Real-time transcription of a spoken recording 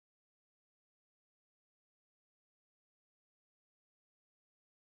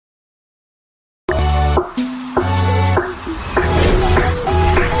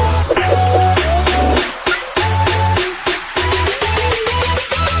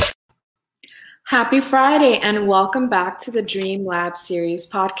Happy Friday and welcome back to the Dream Lab series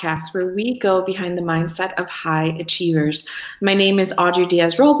podcast where we go behind the mindset of high achievers. My name is Audrey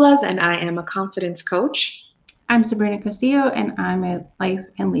Diaz Robles and I am a confidence coach. I'm Sabrina Castillo and I'm a life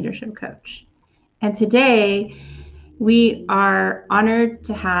and leadership coach. And today we are honored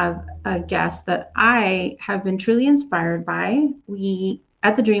to have a guest that I have been truly inspired by.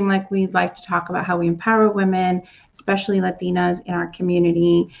 At the Dream Lab, we'd like to talk about how we empower women, especially Latinas in our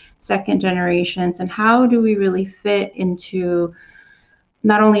community, second generations, and how do we really fit into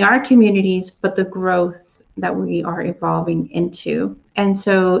not only our communities, but the growth that we are evolving into. And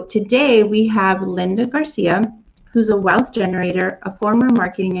so today we have Linda Garcia, who's a wealth generator, a former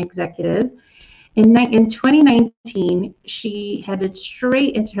marketing executive. In 2019, she headed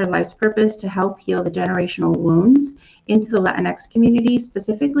straight into her life's purpose to help heal the generational wounds into the Latinx community,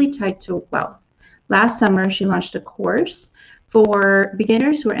 specifically tied to wealth. Last summer, she launched a course for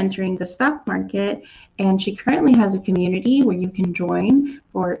beginners who are entering the stock market, and she currently has a community where you can join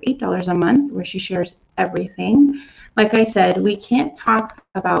for $8 a month, where she shares everything. Like I said, we can't talk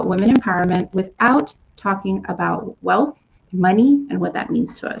about women empowerment without talking about wealth, money, and what that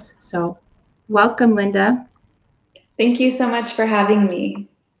means to us. So welcome, Linda. Thank you so much for having me.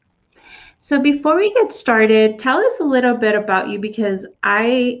 So before we get started, tell us a little bit about you, because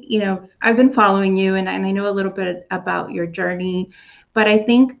I've been following you and I know a little bit about your journey, but I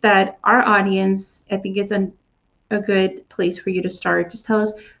think that our audience, I think it's a good place for you to start. Just tell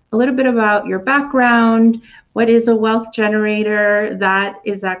us a little bit about your background. What is a wealth generator? That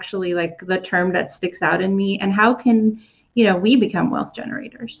is actually like the term that sticks out in me. And how can, we become wealth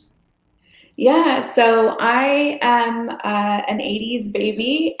generators? Yeah, so I am an 80s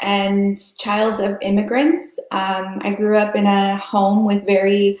baby and child of immigrants. I grew up in a home with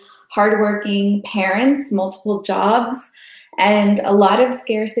very hardworking parents, multiple jobs, and a lot of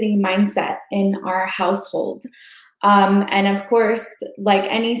scarcity mindset in our household. And of course, like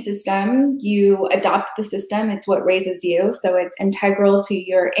any system, you adopt the system. It's what raises you. So it's integral to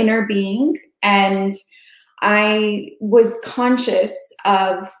your inner being. And I was conscious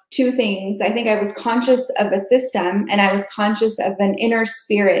of two things. I think I was conscious of a system and I was conscious of an inner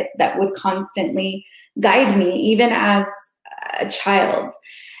spirit that would constantly guide me, even as a child.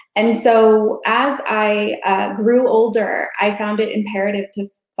 And so as I grew older, I found it imperative to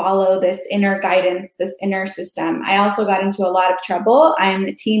follow this inner guidance, this inner system. I also got into a lot of trouble. I am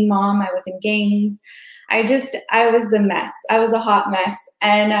a teen mom. I was in gangs. I was a mess. I was a hot mess.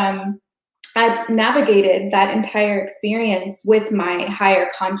 And I navigated that entire experience with my higher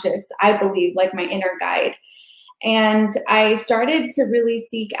conscious, I believe, like my inner guide. And I started to really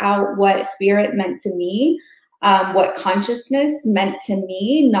seek out what spirit meant to me, what consciousness meant to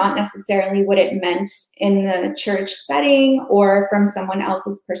me, not necessarily what it meant in the church setting or from someone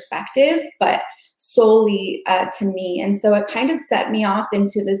else's perspective, but solely to me. And so it kind of set me off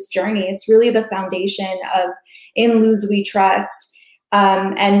into this journey. It's really the foundation of In Luz We Trust.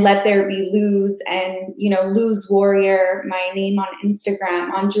 And Let There Be Luz and, Luz Warrior, my name on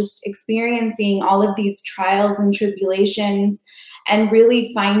Instagram, on just experiencing all of these trials and tribulations and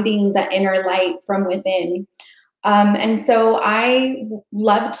really finding the inner light from within. And so I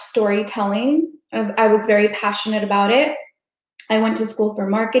loved storytelling. I was very passionate about it. I went to school for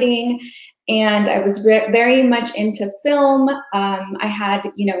marketing and I was very much into film. I had,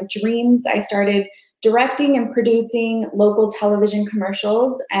 dreams. I started directing and producing local television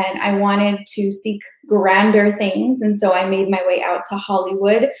commercials, and I wanted to seek grander things. And so I made my way out to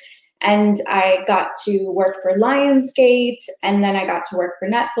Hollywood, and I got to work for Lionsgate, and then I got to work for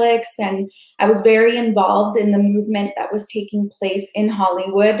Netflix. And I was very involved in the movement that was taking place in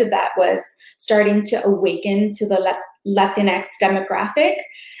Hollywood that was starting to awaken to the Latinx demographic.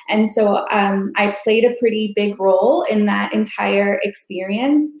 And so I played a pretty big role in that entire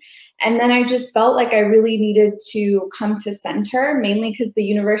experience. And then I just felt like I really needed to come to center, mainly because the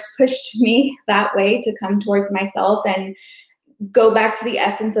universe pushed me that way to come towards myself and go back to the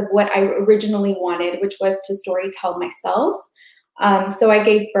essence of what I originally wanted, which was to storytell myself. So I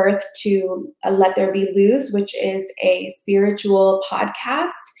gave birth to Let There Be Luz, which is a spiritual podcast.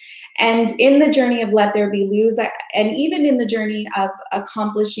 And in the journey of Let There Be Luz, and even in the journey of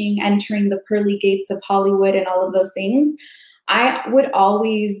accomplishing, entering the pearly gates of Hollywood and all of those things, I would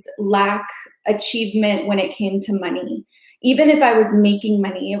always lack achievement when it came to money. Even if I was making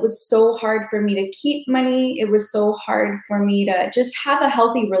money, it was so hard for me to keep money. It was so hard for me to just have a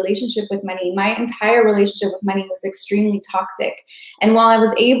healthy relationship with money. My entire relationship with money was extremely toxic. And while I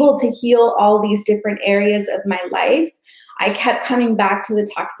was able to heal all these different areas of my life, I kept coming back to the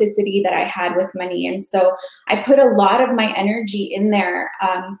toxicity that I had with money. And so I put a lot of my energy in there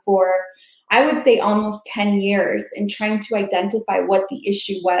for I would say almost 10 years in trying to identify what the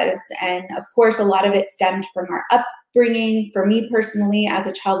issue was. And of course, a lot of it stemmed from our upbringing, for me personally, as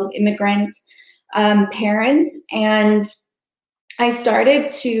a child of immigrant parents. And I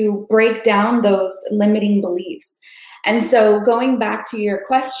started to break down those limiting beliefs. And so going back to your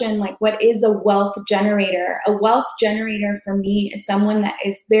question, like, what is a wealth generator? A wealth generator for me is someone that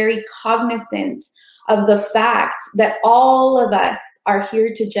is very cognizant of the fact that all of us are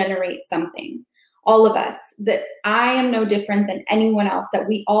here to generate something. All of us, that I am no different than anyone else, that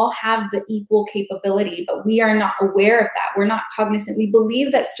we all have the equal capability, but we are not aware of that. We're not cognizant. We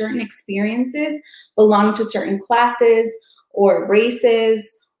believe that certain experiences belong to certain classes or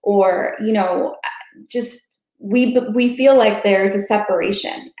races, or, you know, just we feel like there's a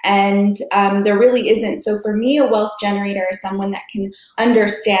separation, and there really isn't. So for me, a wealth generator is someone that can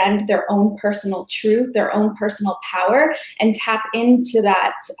understand their own personal truth, their own personal power, and tap into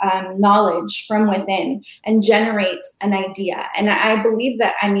that knowledge from within and generate an idea. And I believe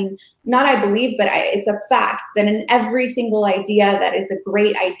that, I mean, not I believe, but it's a fact that in every single idea that is a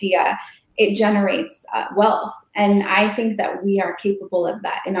great idea, it generates wealth. And I think that we are capable of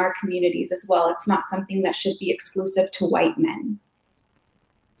that in our communities as well. It's not something that should be exclusive to white men.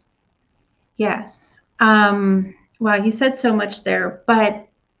 Yes. Wow, you said so much there. But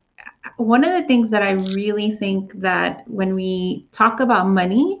one of the things that I really think that when we talk about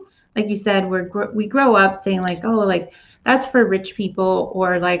money, like you said, we grow up saying like, oh, like that's for rich people,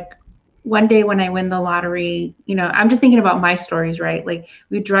 or like, one day when I win the lottery, you know, I'm just thinking about my stories, right? Like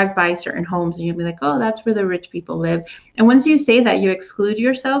we drive by certain homes and you'll be like, oh, that's where the rich people live. And once you say that, you exclude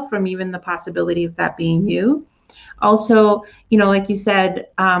yourself from even the possibility of that being you. Also, you know, like you said,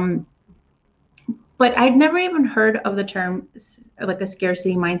 but I'd never even heard of the term like a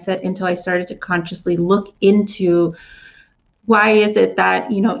scarcity mindset until I started to consciously look into why is it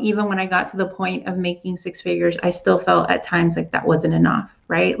that, you know, even when I got to the point of making six figures, I still felt at times like that wasn't enough,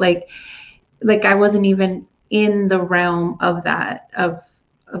 right? Like I wasn't even in the realm of that, of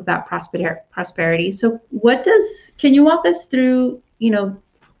that prosperity. So can you walk us through, you know,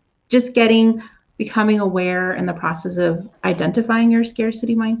 just becoming aware in the process of identifying your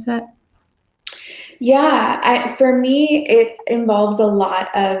scarcity mindset? Yeah, for me, it involves a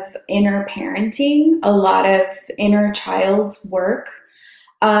lot of inner parenting, a lot of inner child work,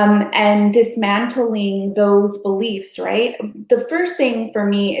 and dismantling those beliefs, right? The first thing for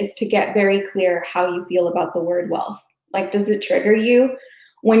me is to get very clear how you feel about the word wealth. Like, does it trigger you?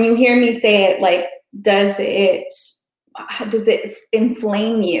 When you hear me say it, like, does it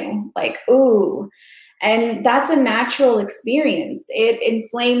inflame you? Like, ooh. And that's a natural experience. It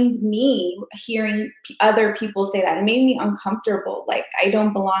inflamed me hearing other people say that. It made me uncomfortable. Like, I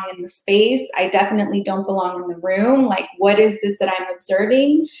don't belong in the space. I definitely don't belong in the room. Like, what is this that I'm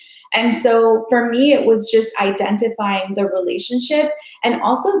observing? And so for me, it was just identifying the relationship and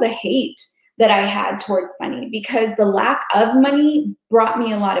also the hate that I had towards money, because the lack of money brought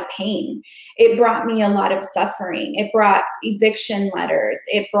me a lot of pain. It brought me a lot of suffering. It brought eviction letters.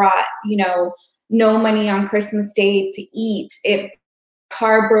 It brought, you know, no money on Christmas Day to eat.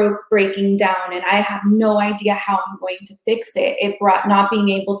 Car breaking down and I have no idea how I'm going to fix it. It brought not being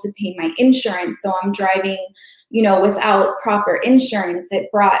able to pay my insurance. So I'm driving, you know, without proper insurance. It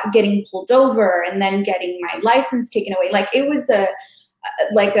brought getting pulled over and then getting my license taken away. Like, it was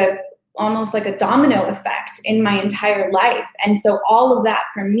almost like a domino effect in my entire life. And so all of that,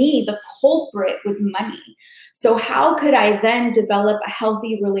 for me, the culprit was money. So how could I then develop a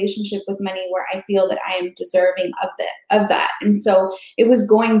healthy relationship with money where I feel that I am deserving of that? And so it was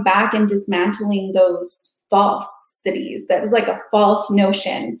going back and dismantling those falsities. That was like a false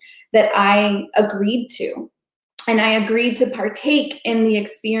notion that I agreed to. And I agreed to partake in the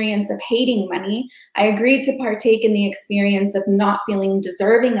experience of hating money. I agreed to partake in the experience of not feeling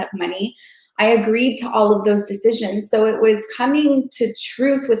deserving of money. I agreed to all of those decisions. So it was coming to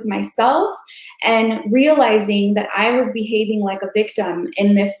truth with myself and realizing that I was behaving like a victim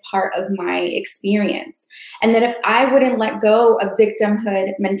in this part of my experience. And that if I wouldn't let go of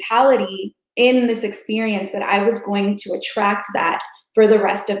victimhood mentality in this experience, that I was going to attract that for the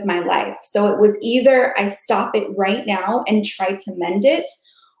rest of my life. So it was either I stop it right now and try to mend it,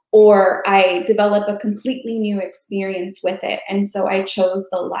 or I develop a completely new experience with it. And so I chose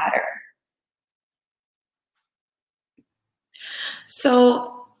the latter.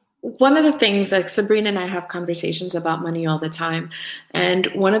 So one of the things, like, Sabrina and I have conversations about money all the time. And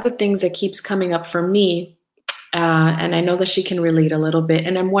one of the things that keeps coming up for me, and I know that she can relate a little bit,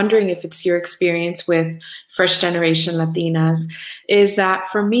 and I'm wondering if it's your experience with first generation Latinas, is that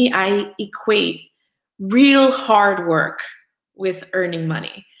for me, I equate real hard work with earning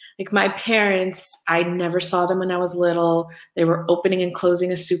money. Like my parents, I never saw them when I was little. They were opening and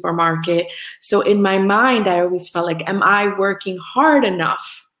closing a supermarket. So in my mind, I always felt like, am I working hard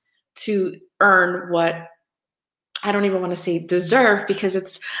enough to earn what I don't even want to say deserve,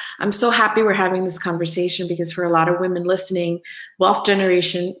 because I'm so happy we're having this conversation, because for a lot of women listening, wealth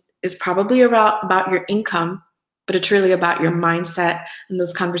generation is probably about your income, but it's really about your mindset and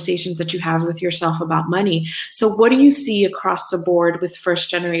those conversations that you have with yourself about money. So what do you see across the board with first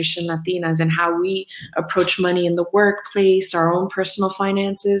generation Latinas and how we approach money in the workplace, our own personal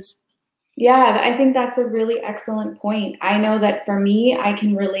finances? Yeah, I think that's a really excellent point. I know that for me, I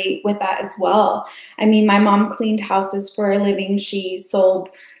can relate with that as well. I mean, my mom cleaned houses for a living. She sold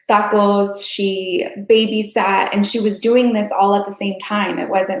tacos, she babysat, and she was doing this all at the same time. It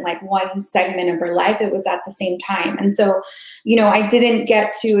wasn't like one segment of her life, it was at the same time. And so, I didn't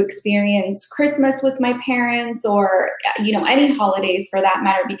get to experience Christmas with my parents or, any holidays for that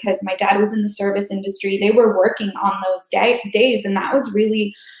matter, because my dad was in the service industry. They were working on those days, and that was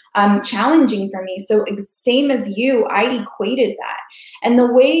really challenging for me. So same as you, I equated that. And the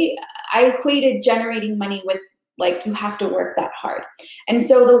way I equated generating money with, like, you have to work that hard. And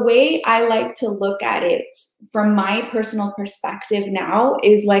so the way I like to look at it from my personal perspective now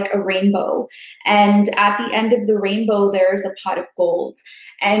is like a rainbow. And at the end of the rainbow, there's a pot of gold.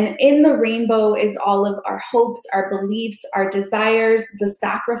 And in the rainbow is all of our hopes, our beliefs, our desires, the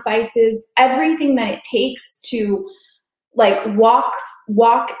sacrifices, everything that it takes to like walk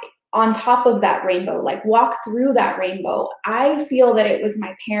on top of that rainbow, like walk through that rainbow. I feel that it was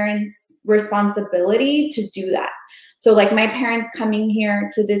my parents' responsibility to do that. So like my parents coming here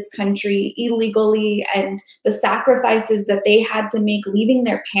to this country illegally, and the sacrifices that they had to make, leaving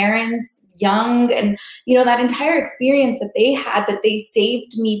their parents young, and that entire experience that they had, that they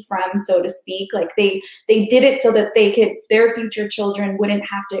saved me from, so to speak. Like they did it so that their future children wouldn't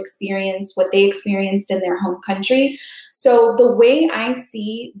have to experience what they experienced in their home country. So the way I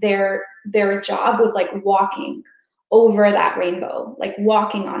see their job was like walking over that rainbow, like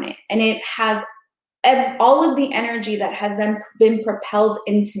walking on it, and it has all of the energy that has then been propelled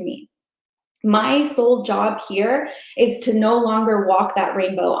into me. My sole job here is to no longer walk that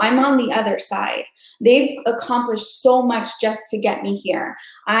rainbow. I'm on the other side. They've accomplished so much just to get me here.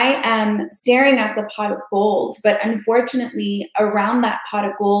 I am staring at the pot of gold, but unfortunately, around that pot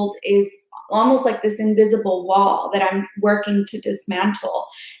of gold is almost like this invisible wall that I'm working to dismantle,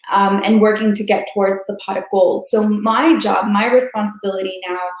 and working to get towards the pot of gold. So my job, my responsibility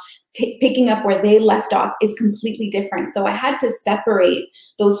now, picking up where they left off, is completely different. So I had to separate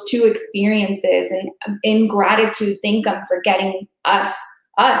those two experiences, and in gratitude, thank them for getting us,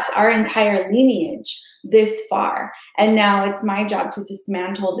 our entire lineage, this far. And now it's my job to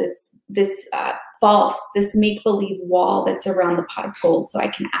dismantle this make-believe wall that's around the pot of gold, so I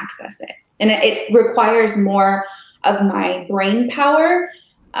can access it. And it requires more of my brain power.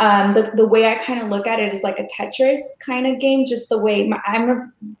 The way I kind of look at it is like a Tetris kind of game, just the way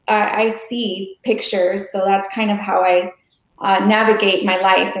I see pictures. So that's kind of how I navigate my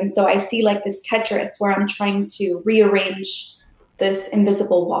life. And so I see like this Tetris where I'm trying to rearrange this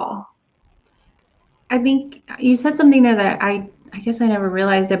invisible wall. I think you said something there that I guess I never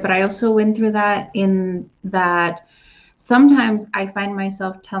realized it, but I also went through that, in that sometimes I find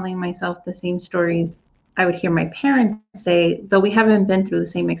myself telling myself the same stories I would hear my parents say, though we haven't been through the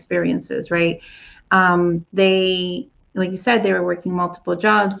same experiences, right? They, like you said, they were working multiple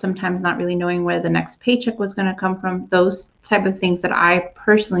jobs, sometimes not really knowing where the next paycheck was going to come from, those type of things that I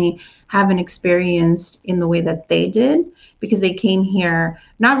personally haven't experienced in the way that they did, because they came here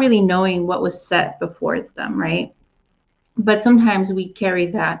not really knowing what was set before them, right? But sometimes we carry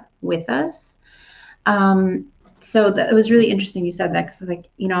that with us. So that, it was really interesting you said that, because like,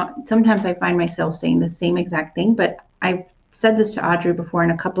 sometimes I find myself saying the same exact thing, but I've said this to Audrey before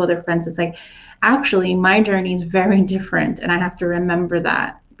and a couple other friends. It's like, actually, my journey is very different, and I have to remember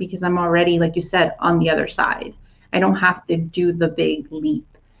that, because I'm already, like you said, on the other side. I don't have to do the big leap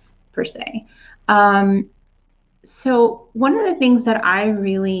per se. So one of the things that I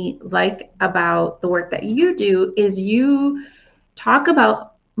really like about the work that you do is you talk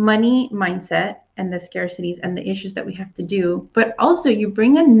about money mindset and the scarcities and the issues that we have to do, but also you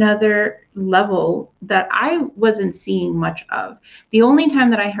bring another level that I wasn't seeing much of. The only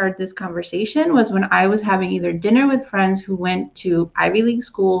time that I heard this conversation was when I was having either dinner with friends who went to Ivy League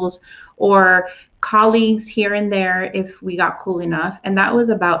schools, or colleagues here and there if we got cool enough, and that was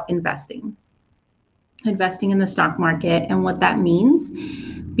about investing in the stock market and what that means.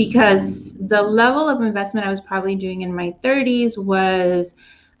 Because the level of investment I was probably doing in my 30s was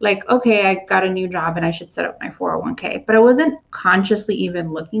like, okay, I got a new job and I should set up my 401k, but I wasn't consciously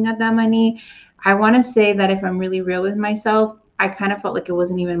even looking at that money. I want to say that if I'm really real with myself, I kind of felt like it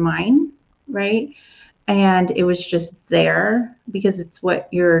wasn't even mine, right? And it was just there because it's what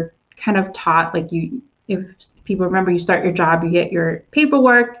you're kind of taught. Like, you, if people remember, you start your job, you get your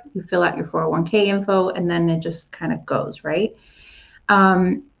paperwork, you fill out your 401k info, and then it just kind of goes, right?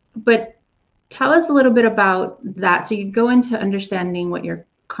 But tell us a little bit about that. So you go into understanding what your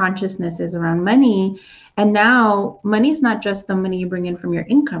consciousness is around money. And now money is not just the money you bring in from your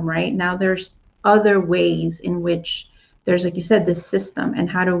income, right? Now there's other ways in which there's, like you said, this system, and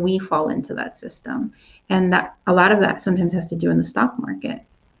how do we fall into that system? And that a lot of that sometimes has to do in the stock market.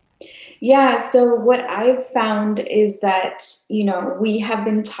 Yeah, so what I've found is that, we have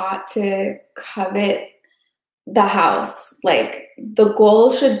been taught to covet the house. Like, the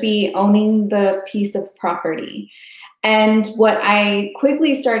goal should be owning the piece of property. And what I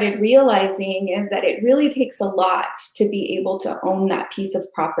quickly started realizing is that it really takes a lot to be able to own that piece of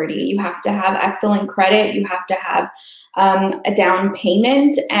property. You have to have excellent credit. You have to have a down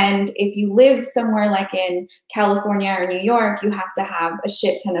payment. And if you live somewhere like in California or New York, you have to have a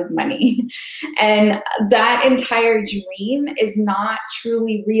shit ton of money. And that entire dream is not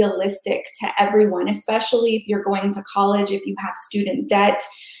truly realistic to everyone, especially if you're going to college, if you have student debt.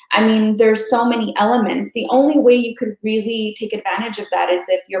 I mean, there's so many elements. The only way you could really take advantage of that is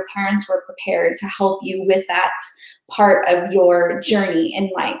if your parents were prepared to help you with that part of your journey in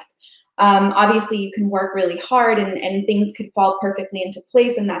life. Obviously, you can work really hard and things could fall perfectly into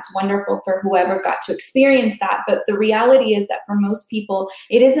place, and that's wonderful for whoever got to experience that. But the reality is that for most people,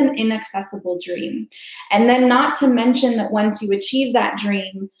 it is an inaccessible dream. And then, not to mention that once you achieve that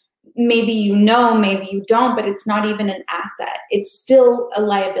dream, maybe maybe you don't, but it's not even an asset. It's still a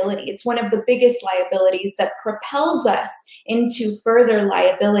liability. It's one of the biggest liabilities that propels us into further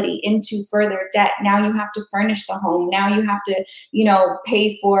liability, into further debt. Now you have to furnish the home. Now you have to,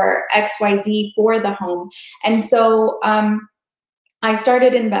 pay for XYZ for the home. And so, I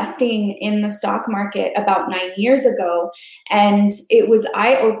started investing in the stock market about 9 years ago, and it was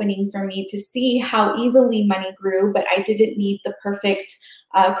eye-opening for me to see how easily money grew, but I didn't need the perfect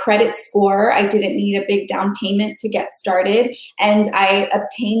credit score. I didn't need a big down payment to get started, and I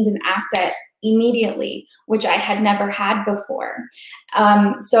obtained an asset immediately, which I had never had before.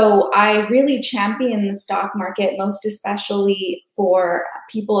 So I really champion the stock market, most especially for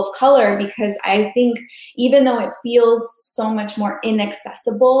people of color, because I think even though it feels so much more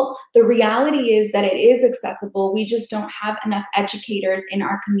inaccessible, the reality is that it is accessible. We just don't have enough educators in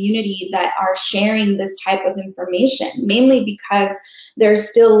our community that are sharing this type of information, mainly because there's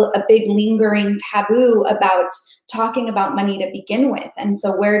still a big lingering taboo about talking about money to begin with. And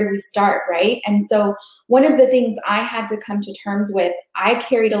so where do we start, right? And so one of the things I had to come to terms with, I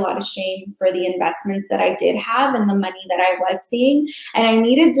carried a lot of shame for the investments that I did have and the money that I was seeing. And I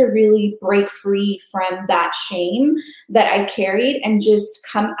needed to really break free from that shame that I carried and just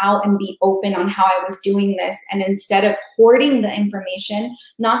come out and be open on how I was doing this. And instead of hoarding the information,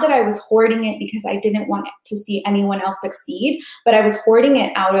 not that I was hoarding it because I didn't want to see anyone else succeed, but I was hoarding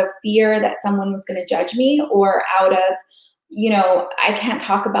it out of fear that someone was going to judge me, or out of, I can't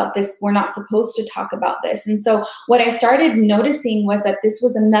talk about this. We're not supposed to talk about this. And so what I started noticing was that this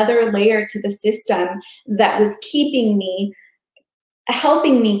was another layer to the system that was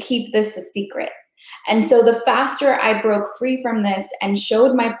helping me keep this a secret. And so the faster I broke free from this and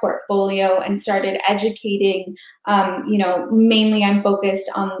showed my portfolio and started educating, mainly I'm focused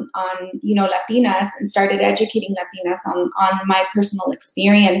on Latinas, and started educating Latinas on my personal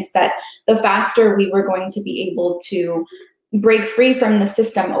experience, that the faster we were going to be able to break free from the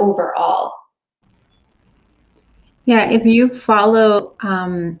system overall. Yeah, if you follow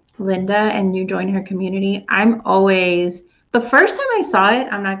Linda and you join her community, the first time I saw it,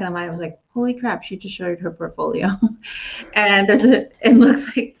 I'm not gonna lie, I was like, holy crap, she just showed her portfolio. And it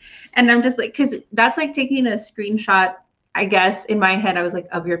looks like, and I'm just like, because that's like taking a screenshot, I guess, in my head, I was like,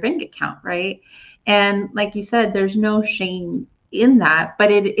 of your bank account, right? And like you said, there's no shame in that, but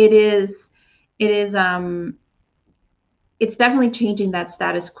it's definitely changing that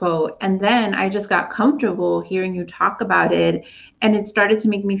status quo. And then I just got comfortable hearing you talk about it, and it started to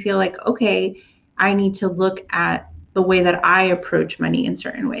make me feel like, okay, I need to look at the way that I approach money in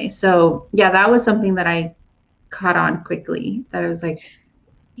certain ways. So yeah, that was something that I caught on quickly, that I was like,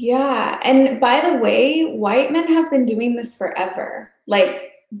 yeah. And by the way, white men have been doing this forever.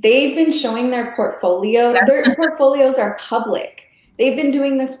 Like, they've been showing their portfolio. yeah. Their portfolios are public. They've been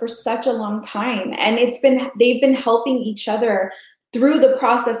doing this for such a long time, and they've been helping each other through the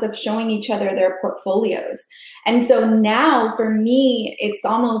process of showing each other their portfolios. And so now for me, it's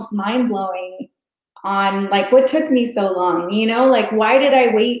almost mind blowing on like what took me so long, you know, like why did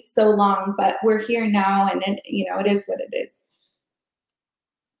I wait so long? But we're here now, and it, you know, it is what it is.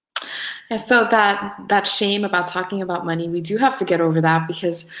 Yeah, so that shame about talking about money, we do have to get over that,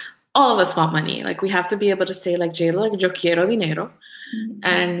 because all of us want money. Like we have to be able to say like Jayla, like yo quiero dinero,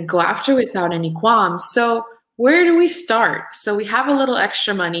 and go after it without any qualms. So where do we start? So we have a little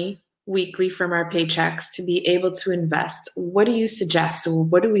extra money weekly from our paychecks to be able to invest. What do you suggest?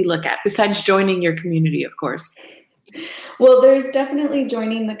 What do we look at besides joining your community, of course? Well, there's definitely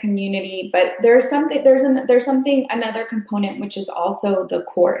joining the community, but there's another component, which is also the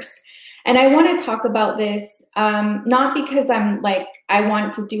course. And I want to talk about this, not because I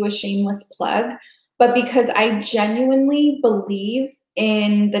want to do a shameless plug, but because I genuinely believe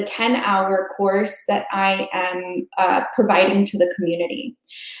in the 10-hour course that I am providing to the community.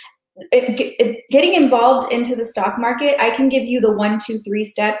 Getting involved into the stock market, I can give you the 1, 2, 3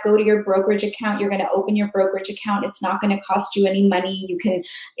 step. Go to your brokerage account. You're going to open your brokerage account. It's not going to cost you any money. You can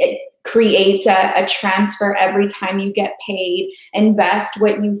create a transfer every time you get paid. Invest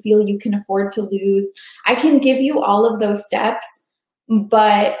what you feel you can afford to lose. I can give you all of those steps,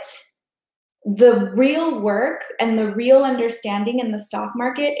 but the real work and the real understanding in the stock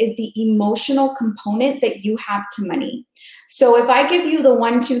market is the emotional component that you have to money. So if I give you the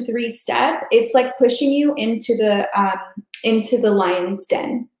 1, 2, 3 step, it's like pushing you into the lion's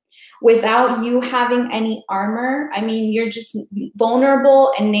den without you having any armor. I mean, you're just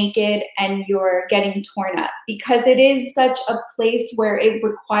vulnerable and naked, and you're getting torn up, because it is such a place where it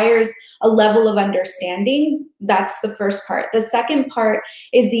requires a level of understanding. That's the first part. The second part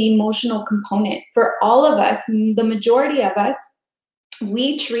is the emotional component. For all of us, the majority of us,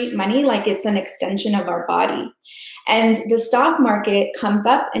 we treat money like it's an extension of our body. And the stock market comes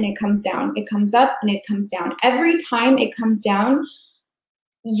up and it comes down. It comes up and it comes down. Every time it comes down,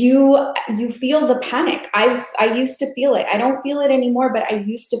 you feel the panic. I used to feel it. I don't feel it anymore, but I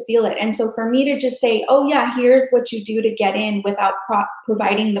used to feel it. And so for me to just say, oh yeah, here's what you do to get in, without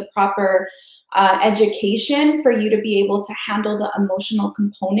providing the proper education for you to be able to handle the emotional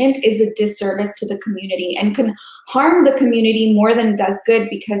component, is a disservice to the community and can harm the community more than it does good,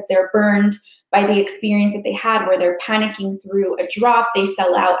 because they're burned by the experience that they had, where they're panicking through a drop, they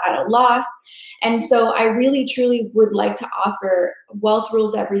sell out at a loss. And so I really, truly would like to offer Wealth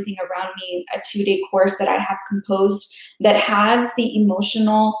Rules Everything Around Me, a 2-day course that I have composed that has the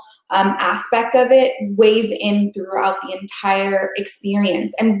emotional aspect of it, weighs in throughout the entire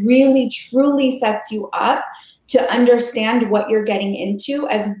experience, and really, truly sets you up to understand what you're getting into,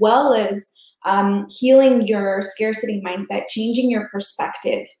 as well as healing your scarcity mindset, changing your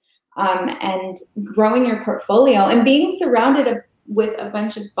perspective, and growing your portfolio, and being surrounded with a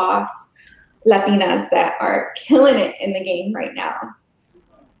bunch of boss Latinas that are killing it in the game right now.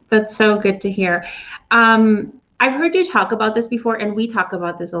 That's so good to hear. I've heard you talk about this before, and we talk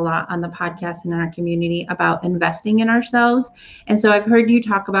about this a lot on the podcast and in our community about investing in ourselves. And so I've heard you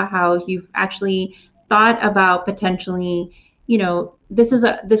talk about how you've actually thought about potentially, you know,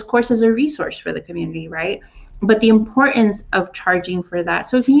 this course is a resource for the community, right? But the importance of charging for that.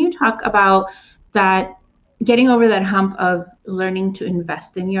 So can you talk about that, getting over that hump of learning to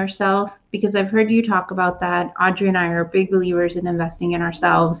invest in yourself? Because I've heard you talk about that. Audrey and I are big believers in investing in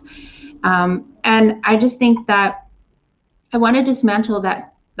ourselves. And I just think that I want to dismantle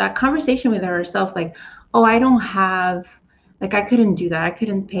that conversation with ourselves, like, oh, I don't have, like, I couldn't do that. I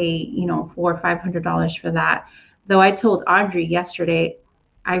couldn't pay, $400 or $500 for that. Though I told Audrey yesterday,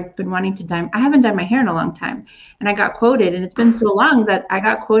 I've been wanting to I haven't done my hair in a long time. And I got quoted, and it's been so long that I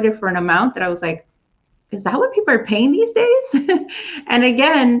got quoted for an amount that I was like, is that what people are paying these days? And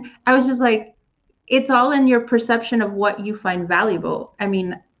again, I was just like, it's all in your perception of what you find valuable. I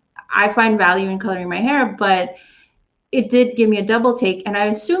mean, I find value in coloring my hair, but it did give me a double take. And I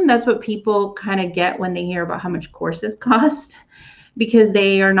assume that's what people kind of get when they hear about how much courses cost, because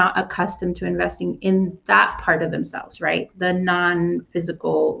they are not accustomed to investing in that part of themselves, right? The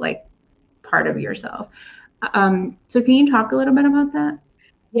non-physical, like, part of yourself. So can you talk a little bit about that?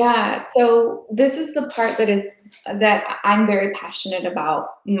 Yeah, so this is the part that I'm very passionate about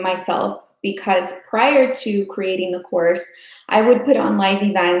myself, because prior to creating the course, I would put on live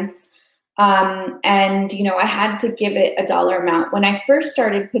events, and I had to give it a dollar amount. When I first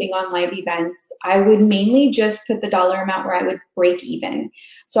started putting on live events, I would mainly just put the dollar amount where I would break even.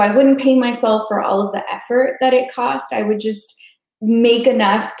 So I wouldn't pay myself for all of the effort that it cost. I would just make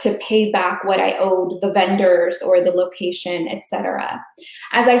enough to pay back what I owed the vendors or the location, etc.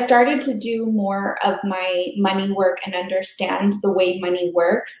 As I started to do more of my money work and understand the way money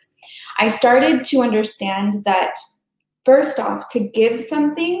works, I started to understand that, first off, to give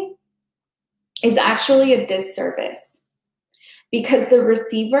something is actually a disservice, because the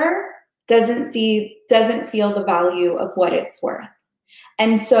receiver doesn't feel the value of what it's worth.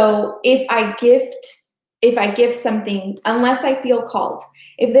 And so if I gift something, unless I feel called,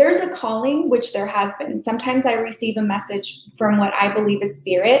 if there's a calling, which there has been, sometimes I receive a message from what I believe is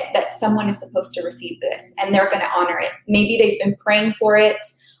spirit that someone is supposed to receive this and they're going to honor it. Maybe they've been praying for it.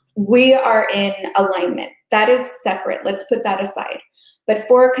 We are in alignment. That is separate. Let's put that aside. But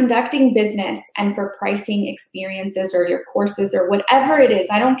for conducting business and for pricing experiences or your courses or whatever it is,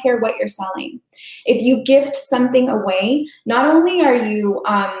 I don't care what you're selling. If you gift something away, not only are you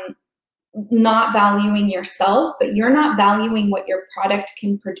not valuing yourself, but you're not valuing what your product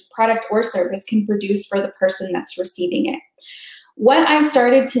or service can produce for the person that's receiving it. What I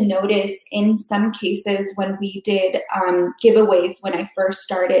started to notice in some cases when we did giveaways when I first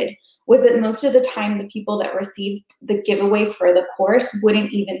started was that most of the time the people that received the giveaway for the course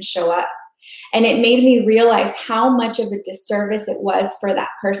wouldn't even show up. And it made me realize how much of a disservice it was for that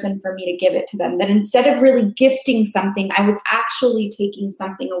person for me to give it to them. That instead of really gifting something, I was actually taking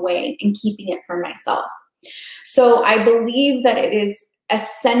something away and keeping it for myself. So I believe that it is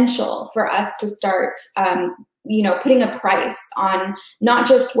essential for us to start putting a price on not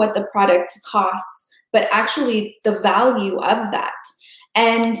just what the product costs, but actually the value of that.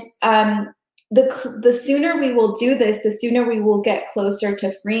 And the sooner we will do this, the sooner we will get closer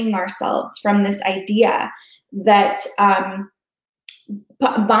to freeing ourselves from this idea that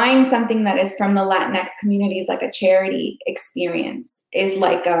buying something that is from the Latinx community is like a charity experience, is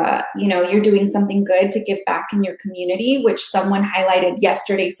like you're doing something good to give back in your community, which someone highlighted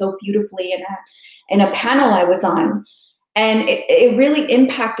yesterday so beautifully in a panel I was on. And it really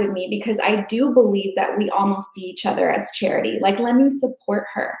impacted me, because I do believe that we almost see each other as charity. Like, let me support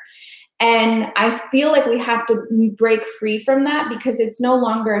her. And I feel like we have to break free from that, because it's no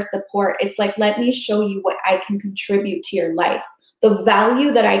longer a support. It's like, let me show you what I can contribute to your life, the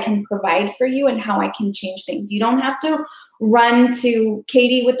value that I can provide for you and how I can change things. You don't have to run to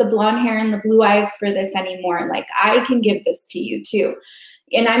Katie with the blonde hair and the blue eyes for this anymore. Like, I can give this to you too.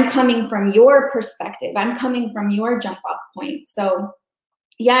 And I'm coming from your perspective. I'm coming from your jump off point. So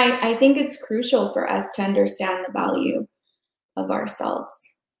yeah, I think it's crucial for us to understand the value of ourselves.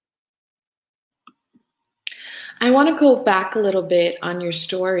 I want to go back a little bit on your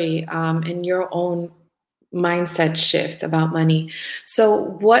story and your own mindset shift about money.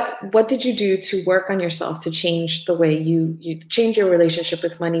 So what did you do to work on yourself to change the way you change your relationship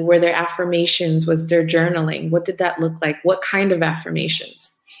with money? Were there affirmations? Was there journaling? What did that look like? What kind of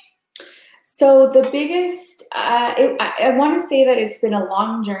affirmations? So the biggest, I want to say that it's been a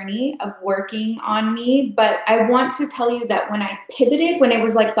long journey of working on me, but I want to tell you that when I pivoted, when it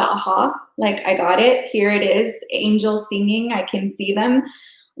was like the aha, like I got it, here it is, angels singing, I can see them,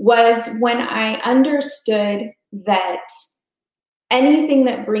 was when I understood that anything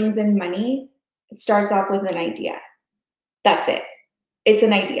that brings in money starts off with an idea. That's it. It's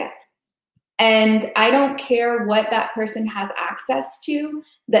an idea. And I don't care what that person has access to,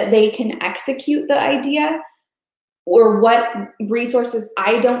 that they can execute the idea, or what resources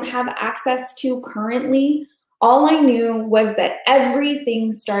I don't have access to currently. All I knew was that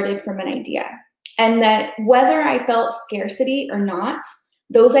everything started from an idea, and that whether I felt scarcity or not,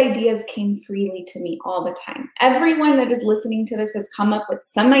 those ideas came freely to me all the time. Everyone that is listening to this has come up with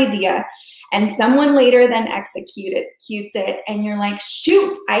some idea, and someone later then executes it, and you're like,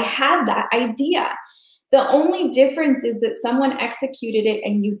 shoot, I had that idea. The only difference is that someone executed it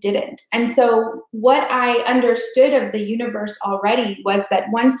and you didn't. And so what I understood of the universe already was that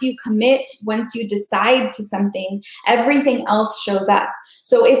once you commit, once you decide to something, everything else shows up.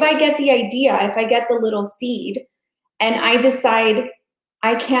 So if I get the idea, if I get the little seed, and I decide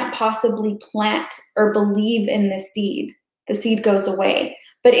I can't possibly plant or believe in this seed, the seed goes away.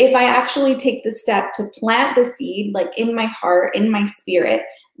 But if I actually take the step to plant the seed, like in my heart, in my spirit,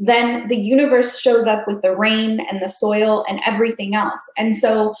 then the universe shows up with the rain and the soil and everything else. And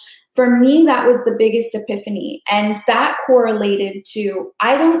so for me, that was the biggest epiphany. And that correlated to,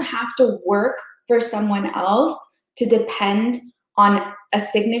 I don't have to work for someone else to depend on a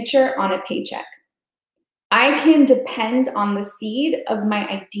signature on a paycheck. I can depend on the seed of my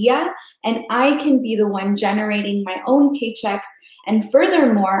idea, and I can be the one generating my own paychecks. And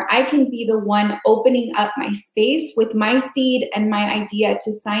furthermore, I can be the one opening up my space with my seed and my idea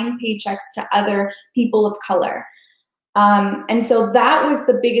to sign paychecks to other people of color. And so that was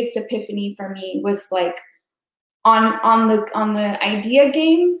the biggest epiphany for me, was like, on the idea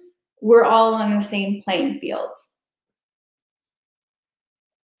game, we're all on the same playing field.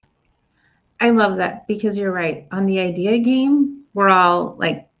 I love that, because you're right. On the idea game, we're all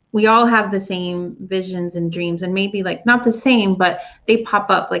like, we all have the same visions and dreams, and maybe like not the same, but they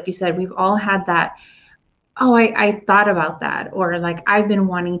pop up. Like you said, we've all had that. Oh, I thought about that, or like I've been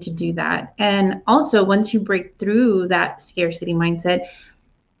wanting to do that. And also, once you break through that scarcity mindset,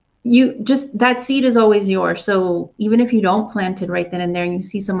 you just, that seed is always yours. So even if you don't plant it right then and there and you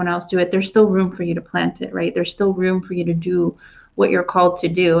see someone else do it, there's still room for you to plant it, right? There's still room for you to do what you're called to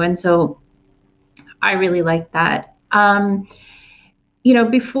do. And so I really like that.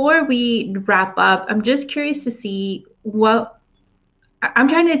 Before we wrap up, I'm just curious to see what I'm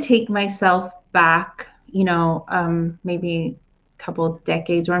trying to take myself back, maybe a couple of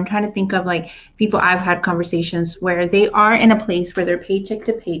decades, where I'm trying to think of like people I've had conversations where they are in a place where they're paycheck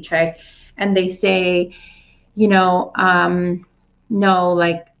to paycheck, and they say, no,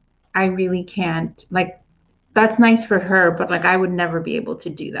 like I really can't, like that's nice for her, but like I would never be able to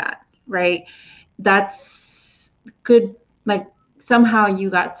do that, right? That's good. Like somehow you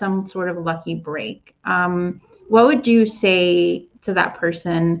got some sort of lucky break. What would you say to that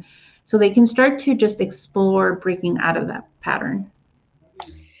person so they can start to just explore breaking out of that pattern?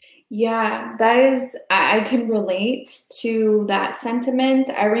 Yeah, that is, I can relate to that sentiment.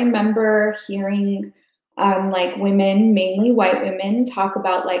 I remember hearing like women, mainly white women, talk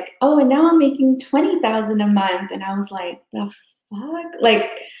about like, oh, and now I'm making 20,000 a month. And I was like, the fuck? Like,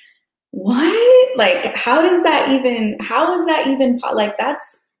 what? Like, how is that even like,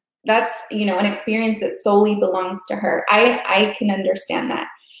 that's, an experience that solely belongs to her. I can understand that.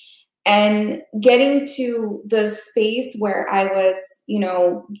 And getting to the space where I was,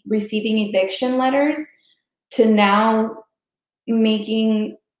 receiving eviction letters, to now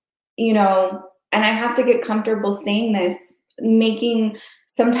making, and I have to get comfortable saying this, making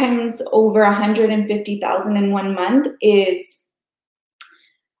sometimes over 150,000 in 1 month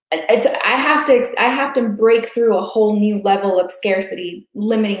I have to break through a whole new level of scarcity,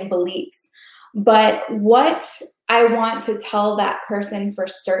 limiting beliefs. But what I want to tell that person for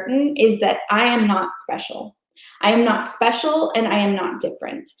certain is that I am not special. I am not special, and I am not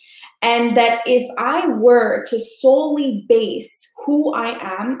different. And that if I were to solely base who I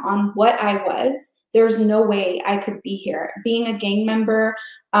am on what I was, there's no way I could be here. Being a gang member,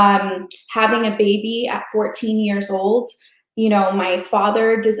 having a baby at 14 years old, my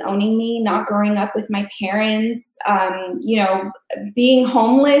father disowning me, not growing up with my parents, being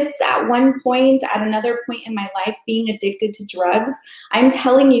homeless at one point, at another point in my life, being addicted to drugs. I'm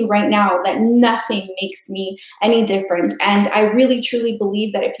telling you right now that nothing makes me any different. And I really, truly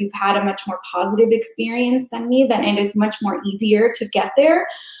believe that if you've had a much more positive experience than me, then it is much more easier to get there.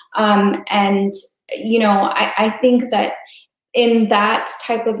 I think that in that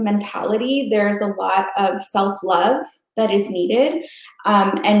type of mentality, there's a lot of self-love that is needed.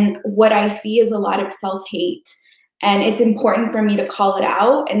 And what I see is a lot of self-hate. And it's important for me to call it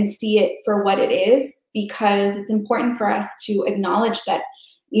out and see it for what it is, because it's important for us to acknowledge that,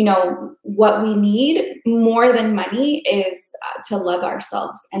 what we need more than money is to love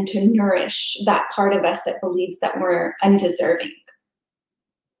ourselves and to nourish that part of us that believes that we're undeserving.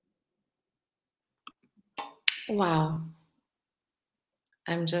 Wow.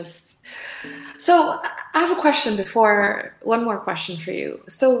 So I have a question one more question for you.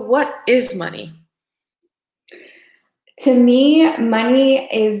 So what is money? To me,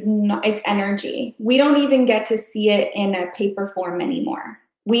 money is not, it's energy. We don't even get to see it in a paper form anymore.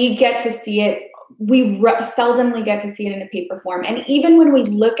 We get to see it, seldomly get to see it in a paper form. And even when we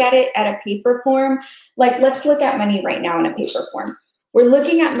look at it at a paper form, like let's look at money right now in a paper form. We're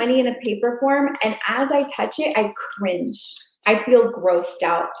looking at money in a paper form, and as I touch it, I cringe. I feel grossed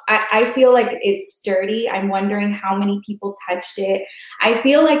out. I feel like it's dirty. I'm wondering how many people touched it. I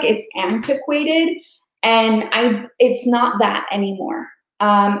feel like it's antiquated, and it's not that anymore.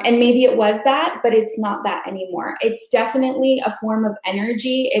 And maybe it was that, but it's not that anymore. It's definitely a form of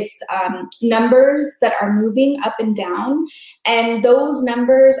energy. It's numbers that are moving up and down, and those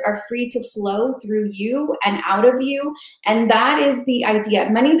numbers are free to flow through you and out of you. And that is the idea.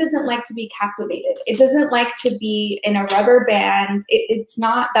 Money doesn't like to be captivated. It doesn't like to be in a rubber band. That's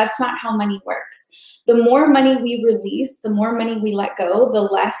not how money works. The more money we release, the more money we let go, the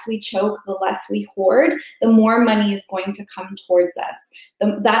less we choke, the less we hoard, the more money is going to come towards us.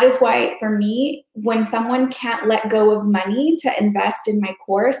 That is why, for me, when someone can't let go of money to invest in my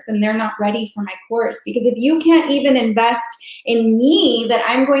course, then they're not ready for my course. Because if you can't even invest in me, that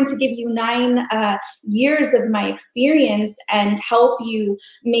I'm going to give you 9 years of my experience and help you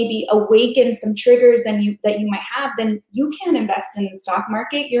maybe awaken some triggers that you might have, then you can't invest in the stock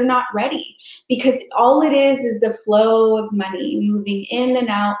market. You're not ready, because all it is the flow of money moving in and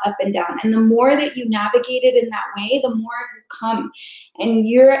out, up and down. And the more that you navigate it in that way, the more it will come. And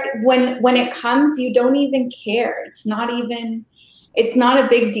when it comes, you don't even care. It's not a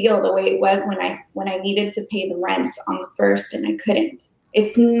big deal the way it was when I needed to pay the rent on the first and I couldn't.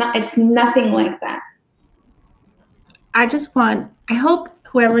 It's nothing like that. I hope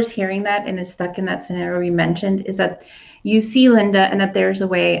whoever's hearing that and is stuck in that scenario we mentioned is that you see Linda and that there's a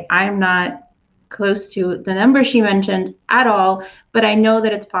way. I'm not close to the number she mentioned at all, but I know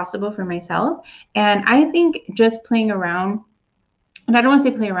that it's possible for myself. And I think just playing around, and I don't want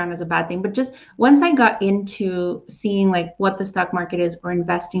to say play around is a bad thing, but just once I got into seeing like what the stock market is or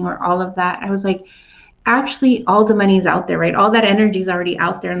investing or all of that, I was like, actually all the money is out there, right? All that energy is already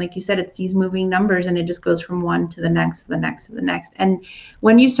out there. And like you said, it's these moving numbers and it just goes from one to the next, to the next, to the next. And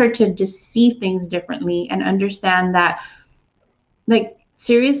when you start to just see things differently and understand that, like,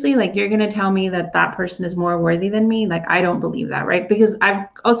 seriously, like you're going to tell me that that person is more worthy than me? Like, I don't believe that, right? Because I've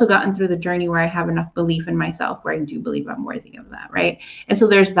also gotten through the journey where I have enough belief in myself where I do believe I'm worthy of that, right? And so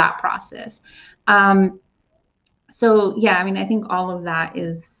there's that process. So yeah, I mean, I think all of that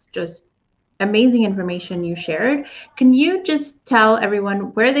is just amazing information you shared. Can you just tell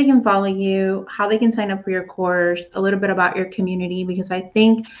everyone where they can follow you, how they can sign up for your course, a little bit about your community? Because I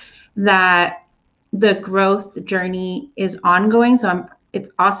think that the growth journey is ongoing. So it's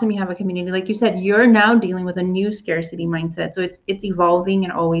awesome you have a community. Like you said, you're now dealing with a new scarcity mindset. So it's evolving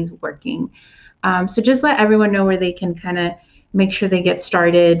and always working. So just let everyone know where they can kind of make sure they get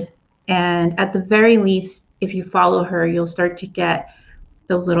started. And at the very least, if you follow her, you'll start to get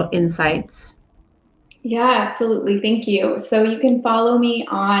those little insights. Yeah, absolutely. Thank you. So you can follow me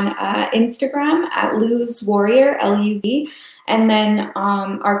on Instagram at Luz Warrior, Luz. And then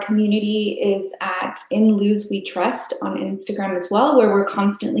our community is at In Luz We Trust on Instagram as well, where we're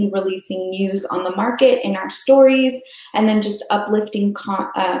constantly releasing news on the market in our stories, and then just uplifting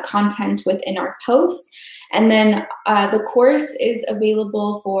content within our posts. And then the course is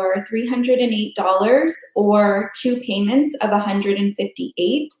available for $308 or 2 payments of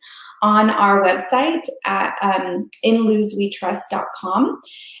 $158 on our website at inluzwetrust.com.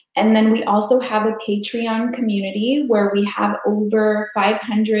 And then we also have a Patreon community where we have over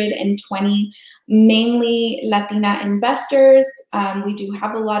 520 mainly Latina investors. We do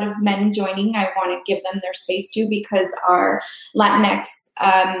have a lot of men joining. I want to give them their space too, because our Latinx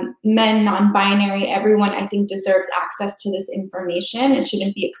men, non-binary, everyone I think deserves access to this information. It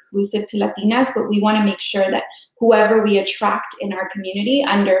shouldn't be exclusive to Latinas, but we want to make sure that whoever we attract in our community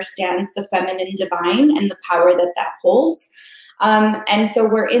understands the feminine divine and the power that that holds. And so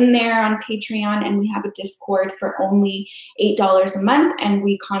we're in there on Patreon, and we have a Discord for only $8 a month. And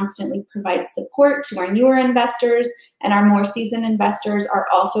we constantly provide support to our newer investors, and our more seasoned investors are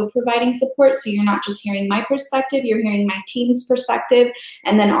also providing support. So you're not just hearing my perspective, you're hearing my team's perspective,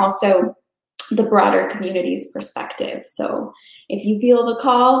 and then also the broader community's perspective. So if you feel the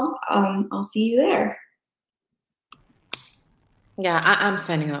call, I'll see you there. Yeah, I'm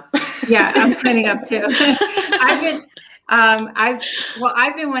signing up. Yeah, I'm signing up too.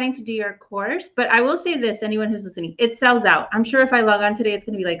 I've been wanting to do your course, but I will say this, anyone who's listening, it sells out. I'm sure if I log on today, it's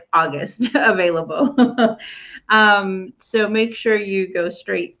going to be like August available. So make sure you go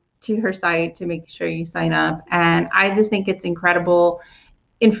straight to her site to make sure you sign up. And I just think it's incredible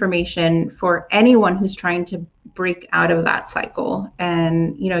information for anyone who's trying to break out of that cycle.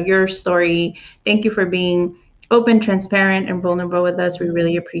 And, you know, your story, thank you for being open, transparent, and vulnerable with us. We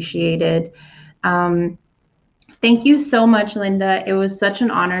really appreciate it. Thank you so much, Linda. It was such an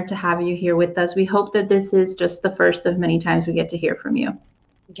honor to have you here with us. We hope that this is just the first of many times we get to hear from you.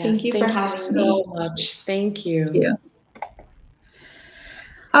 Yes, thank you for having me so much. Thank you. Thank you.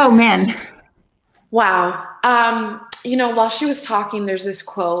 Oh, man. Wow. You know, while she was talking, there's this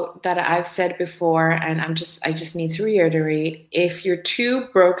quote that I've said before, and I just need to reiterate. If you're too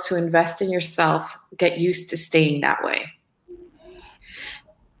broke to invest in yourself, get used to staying that way.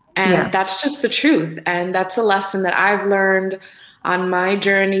 And that's just the truth. And that's a lesson that I've learned on my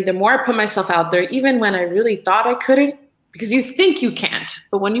journey. The more I put myself out there, even when I really thought I couldn't, because you think you can't,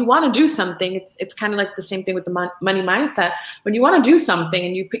 but when you want to do something, it's kind of like the same thing with the money mindset. When you want to do something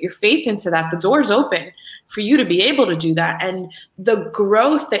and you put your faith into that, the door's open for you to be able to do that. And the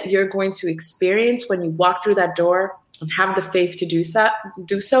growth that you're going to experience when you walk through that door and have the faith to do so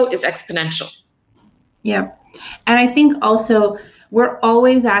is exponential. Yep. And I think also we're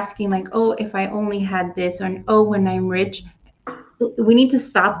always asking, like, oh, if I only had this, or oh, when I'm rich. We need to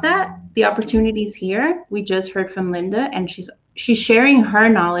stop that. The opportunity's here. We just heard from Linda, and she's sharing her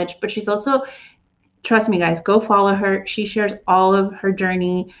knowledge, but she's also, trust me guys, go follow her. She shares all of her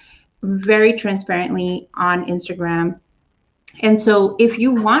journey very transparently on Instagram. And so if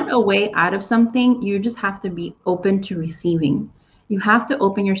you want a way out of something, you just have to be open to receiving. You have to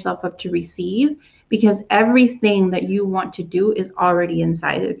open yourself up to receive, because everything that you want to do is already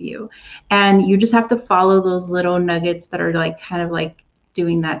inside of you. And you just have to follow those little nuggets that are like kind of like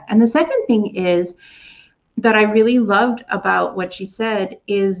doing that. And the second thing is that I really loved about what she said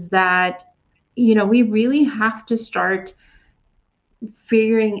is that, we really have to start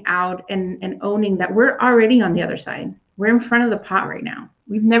figuring out and owning that we're already on the other side. We're in front of the pot right now.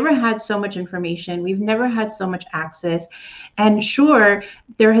 We've never had so much information. We've never had so much access. And sure,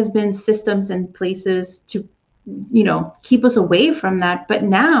 there has been systems and places to, keep us away from that. But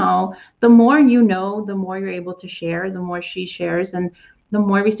now, the more you know, the more you're able to share, the more she shares, and the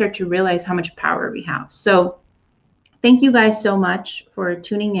more we start to realize how much power we have. So thank you guys so much for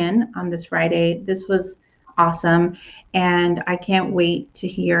tuning in on this Friday. This was awesome. And I can't wait to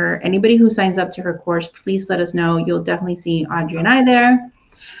hear anybody who signs up to her course. Please let us know. You'll definitely see Audrey and I there.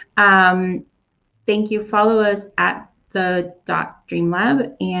 Thank you. Follow us at the Dream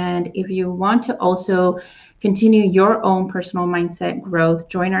Lab. And if you want to also continue your own personal mindset growth,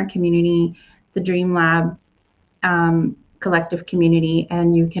 join our community, the Dream Lab collective community,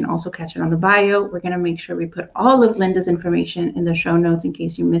 and you can also catch it on the bio. We're going to make sure we put all of Linda's information in the show notes in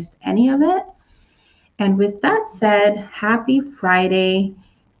case you missed any of it. And with that said, happy Friday.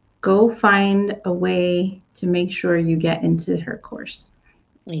 Go find a way to make sure you get into her course.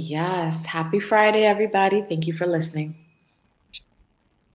 Yes. Happy Friday, everybody. Thank you for listening.